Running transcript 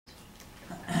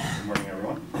Good morning,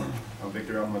 everyone. I'm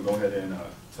Victor. I'm going to go ahead and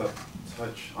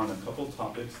touch on a couple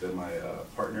topics that my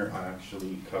partner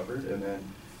actually covered, and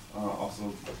then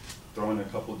also throw in a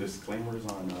couple disclaimers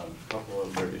on a couple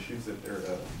of their issues that they're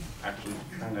actually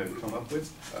trying to come up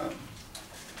with.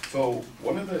 So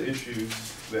one of the issues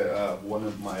that one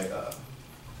of my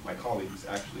colleagues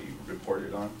actually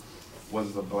reported on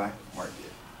was the black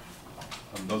market.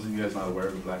 Those of you guys not aware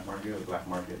of the black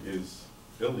market is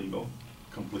illegal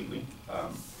completely.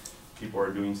 People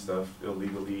are doing stuff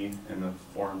illegally in the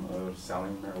form of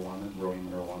selling marijuana, growing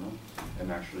marijuana,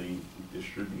 and actually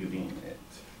distributing it.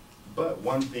 But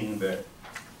one thing that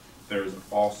there's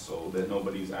also that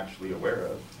nobody's actually aware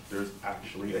of, there's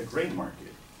actually a gray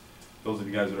market. Those of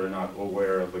you guys that are not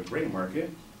aware of a gray market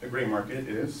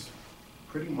is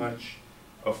pretty much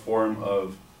a form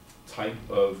of type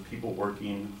of people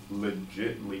working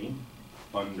legitly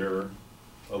under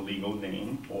a legal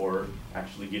name or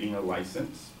actually getting a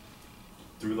license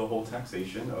through the whole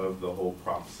taxation of the whole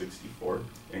Prop 64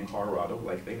 in Colorado,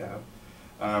 like they have.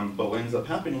 But what ends up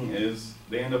happening is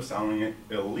they end up selling it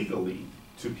illegally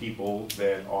to people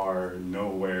that are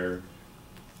nowhere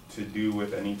to do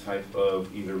with any type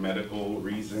of either medical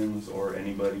reasons or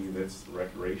anybody that's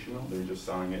recreational. They're just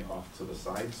selling it off to the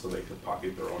side so they could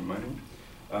pocket their own money,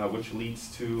 which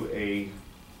leads to a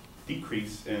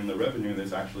decrease in the revenue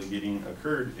that's actually getting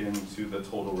occurred into the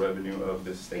total revenue of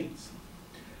the states.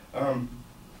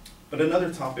 But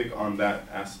another topic on that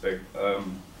aspect, the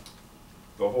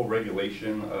whole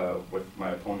regulation with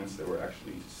my opponents that were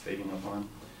actually stating upon,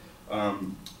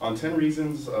 on 10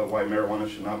 reasons why marijuana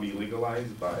should not be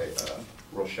legalized by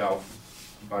Rochelle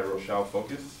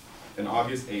Focus in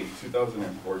August 8,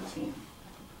 2014.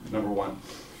 Number 1.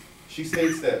 She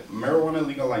states that marijuana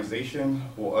legalization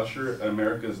will usher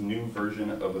America's new version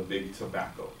of a big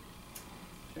tobacco.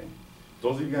 Okay.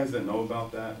 Those of you guys that know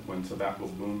about that, when tobacco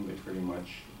boomed, they pretty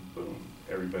much boomed.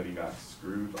 Everybody got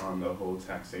screwed on the whole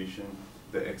taxation,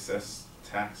 the excess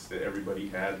tax that everybody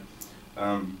had.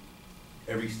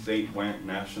 Every state went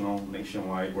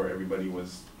nationwide, where everybody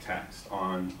was taxed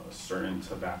on a certain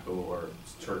tobacco or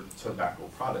tobacco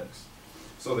products.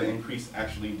 So the increase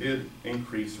actually did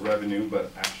increase revenue,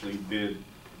 but actually did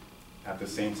at the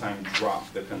same time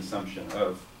drop the consumption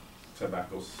of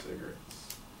tobacco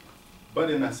cigarettes.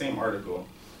 But in that same article,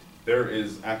 there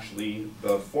is actually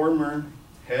the former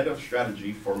head of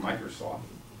strategy for Microsoft.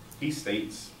 He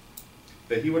states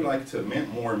that he would like to mint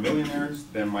more millionaires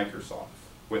than Microsoft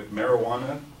with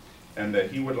marijuana, and that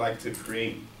he would like to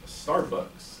create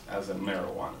Starbucks as a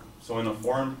marijuana. So in a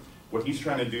form, what he's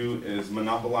trying to do is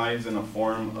monopolize in a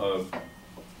form of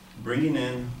bringing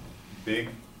in big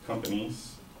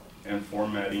companies and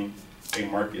formatting a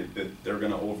market that they're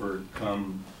going to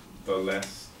overcome the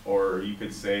less, or you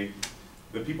could say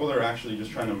the people that are actually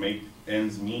just trying to make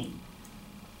ends meet,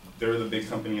 they're the big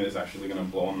company that's actually going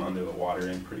to blow them under the water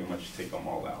and pretty much take them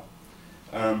all out.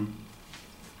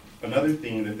 Another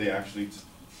thing that they actually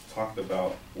talked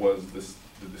about was the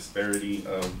disparity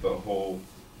of the whole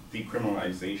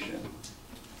decriminalization.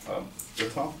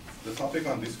 The topic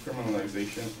on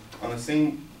decriminalization, on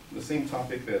the same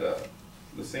topic that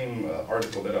the same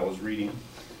article that I was reading,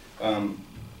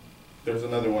 there's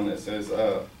another one that says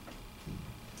the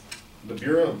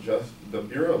Bureau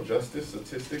of Justice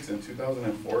Statistics in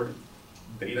 2004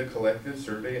 data collected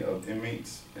survey of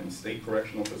inmates in state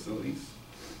correctional facilities.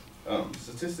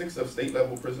 Statistics of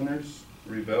state-level prisoners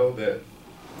reveal that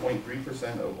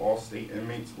 0.3% of all state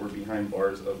inmates were behind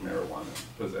bars of marijuana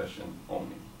possession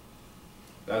only.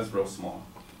 That's real small.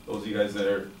 Those of you guys that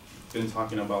are been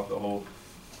talking about the whole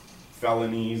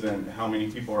felonies and how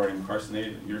many people are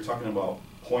incarcerated, you're talking about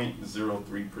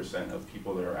 0.03% of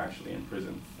people that are actually in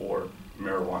prison for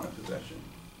marijuana possession.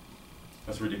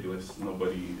 That's ridiculous.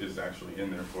 Nobody is actually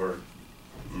in there for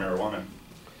marijuana.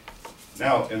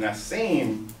 Now, in that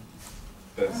same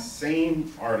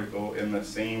article, in the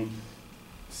same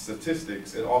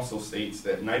statistics, it also states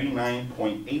that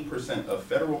 99.8% of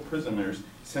federal prisoners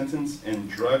sentenced in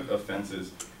drug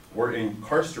offenses were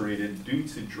incarcerated due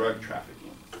to drug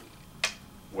trafficking.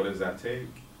 What does that take?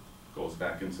 Goes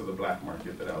back into the black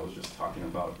market that I was just talking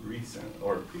about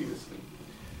previously.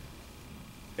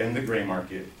 In the gray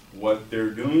market, what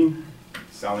they're doing,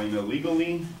 selling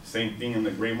illegally, same thing in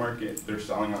the gray market, they're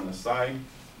selling on the side.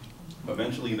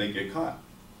 Eventually they get caught.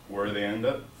 Where they end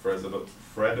up? Federal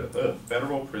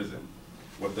prison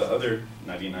with the other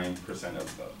 99%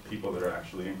 of people that are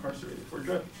actually incarcerated for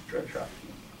drug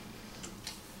trafficking.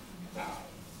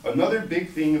 Another big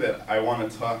thing that I want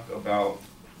to talk about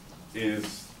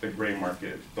is the gray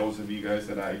market. Those of you guys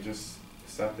that I just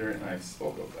sat there and I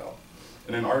spoke about.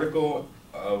 In an article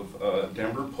of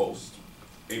Denver Post,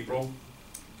 April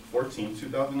 14,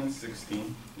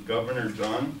 2016, Governor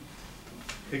John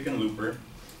Hickenlooper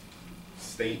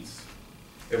states,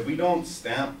 if we don't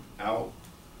stamp out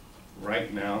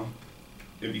right now,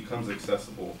 it becomes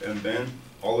accessible. And then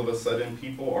all of a sudden,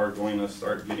 people are going to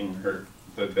start getting hurt.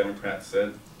 The Democrat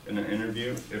said in an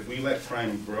interview, if we let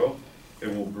crime grow,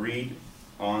 it will breed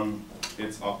on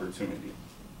its opportunity.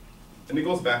 And it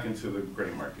goes back into the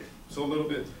gray market. So a little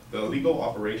bit, the legal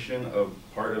operation of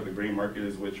part of the gray market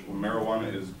is which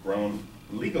marijuana is grown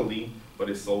legally, but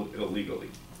is sold illegally.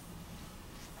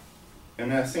 In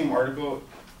that same article,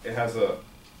 it has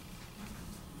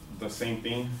the same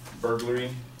thing.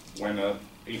 Burglary went up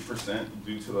 8%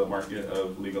 due to the market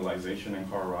of legalization in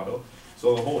Colorado.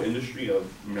 So the whole industry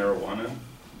of marijuana,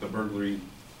 the burglary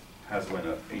has went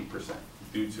up 8%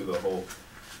 due to the whole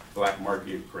black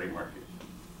market, gray market.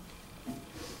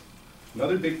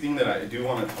 Another big thing that I do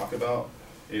want to talk about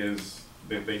is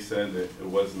that they said that it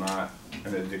was not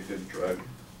an addictive drug.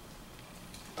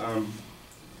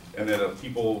 And that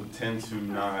people tend to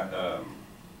not,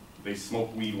 they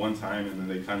smoke weed one time and then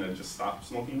they kind of just stop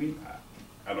smoking weed.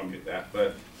 I don't get that.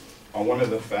 But on one of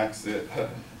the facts, it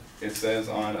says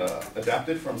on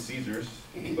adapted from Caesars,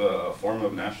 the former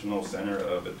National Center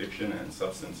of Addiction and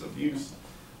Substance Abuse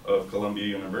of Columbia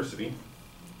University,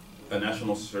 a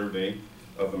national survey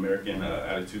of American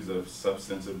attitudes of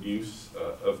substance abuse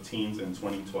of teens in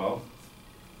 2012.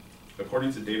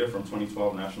 According to data from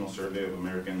 2012 National Survey of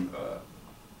American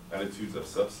Attitudes of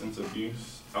Substance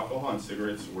Abuse, alcohol and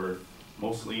cigarettes were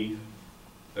mostly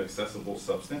accessible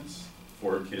substance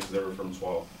for kids that were from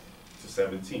 12 to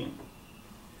 17,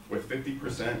 with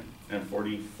 50% and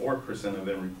 44% of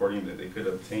them reporting that they could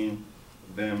obtain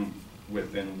them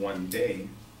within 1 day.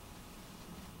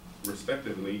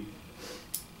 Respectively,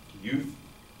 youth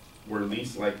were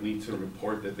least likely to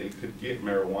report that they could get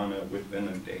marijuana within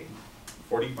a day.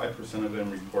 45% of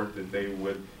them report that they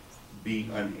would be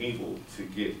unable to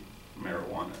get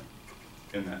marijuana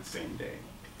in that same day.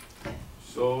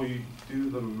 So you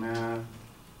do the math,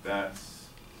 that's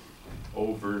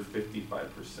over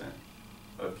 55%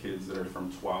 of kids that are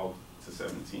from 12 to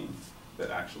 17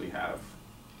 that actually have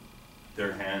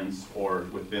their hands, or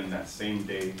within that same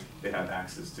day, they have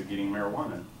access to getting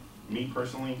marijuana. Me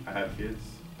personally, I have kids.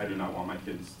 I do not want my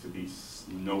kids to be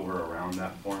nowhere around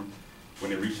that form.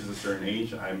 When it reaches a certain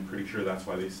age, I'm pretty sure that's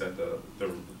why they set the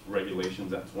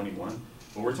regulations at 21.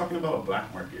 But we're talking about a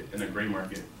black market and a gray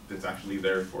market that's actually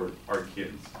there for our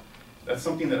kids. That's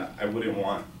something that I wouldn't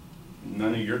want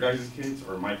none of your guys' kids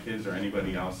or my kids or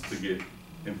anybody else to get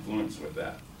influenced with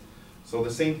that. So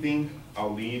the same thing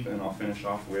I'll leave and I'll finish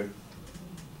off with.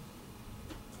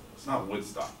 It's not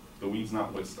Woodstock. The weed's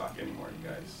not Woodstock anymore, you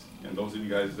guys. And those of you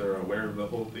guys that are aware of the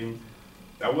whole thing,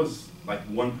 that was like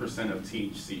 1% of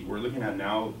THC. We're looking at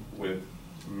now with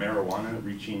marijuana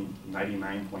reaching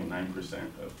 99.9%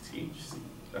 of THC.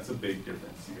 That's a big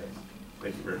difference, you guys.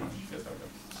 Thank you very much. You guys have a good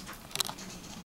one.